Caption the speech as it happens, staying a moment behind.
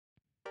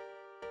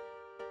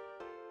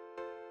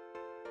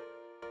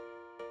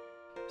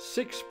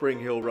6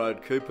 Springhill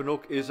Road,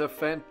 Coopernook is a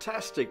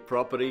fantastic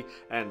property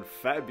and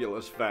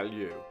fabulous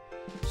value.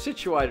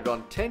 Situated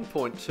on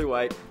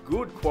 10.28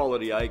 good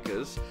quality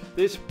acres,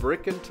 this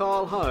brick and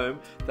tile home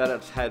that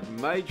has had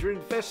major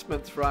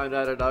investment thrown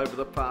at it over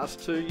the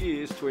past 2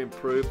 years to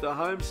improve the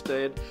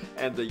homestead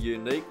and the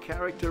unique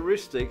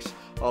characteristics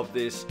of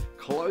this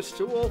close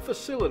to all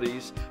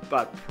facilities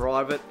but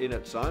private in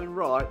its own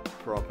right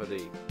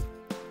property.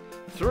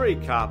 3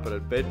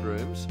 carpeted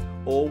bedrooms,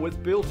 all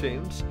with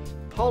built-ins,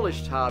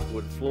 polished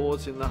hardwood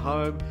floors in the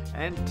home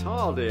and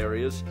tiled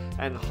areas,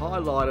 and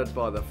highlighted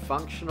by the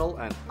functional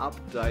and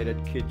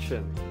updated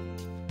kitchen.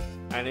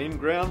 An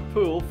in-ground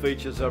pool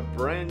features a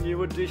brand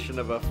new addition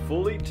of a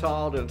fully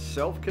tiled and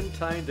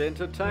self-contained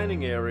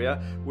entertaining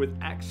area with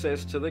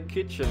access to the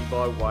kitchen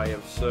by way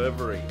of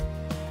servery.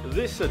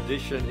 This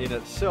addition in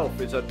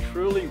itself is a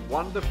truly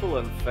wonderful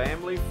and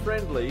family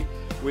friendly,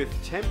 with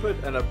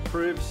tempered and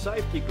approved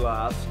safety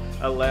glass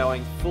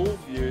allowing full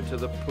view to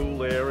the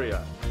pool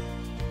area.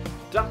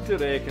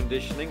 Ducted air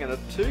conditioning and a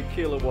 2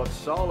 kilowatt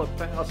solar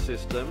power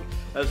system,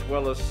 as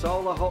well as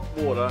solar hot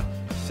water,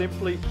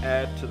 simply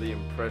add to the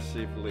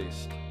impressive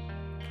list.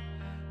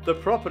 The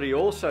property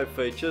also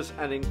features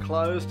an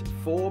enclosed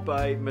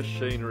 4-bay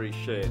machinery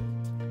shed.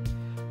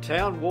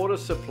 Town water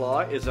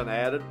supply is an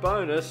added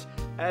bonus,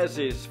 as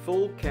is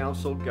full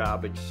council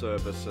garbage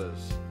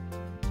services.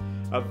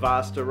 A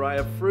vast array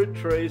of fruit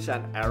trees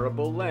and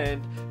arable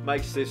land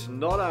makes this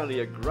not only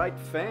a great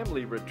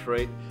family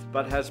retreat,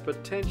 but has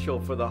potential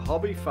for the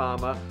hobby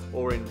farmer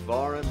or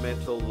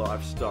environmental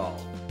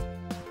lifestyle.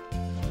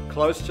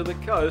 Close to the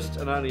coast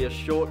and only a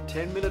short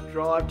 10-minute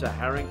drive to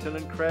Harrington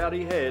and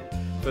Crowdy Head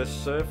for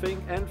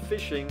surfing and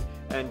fishing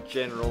and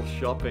general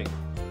shopping.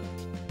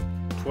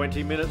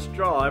 20 minutes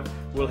drive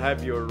will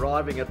have you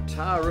arriving at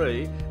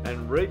Taree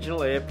and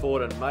regional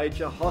airport and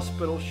major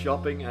hospital,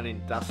 shopping and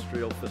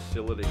industrial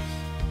facilities.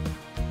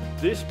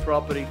 This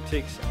property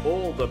ticks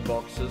all the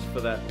boxes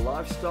for that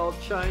lifestyle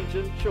change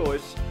and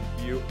choice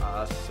you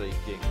are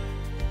seeking.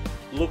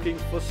 Looking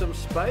for some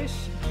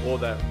space or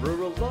that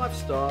rural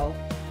lifestyle?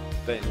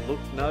 Then look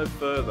no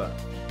further.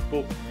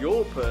 Book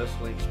your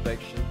personal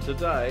inspection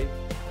today.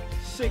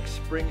 6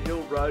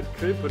 Springhill Road,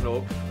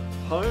 Coopernook,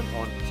 home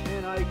on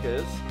 10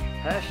 acres.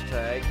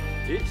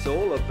 #It's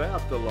all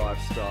about the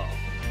lifestyle.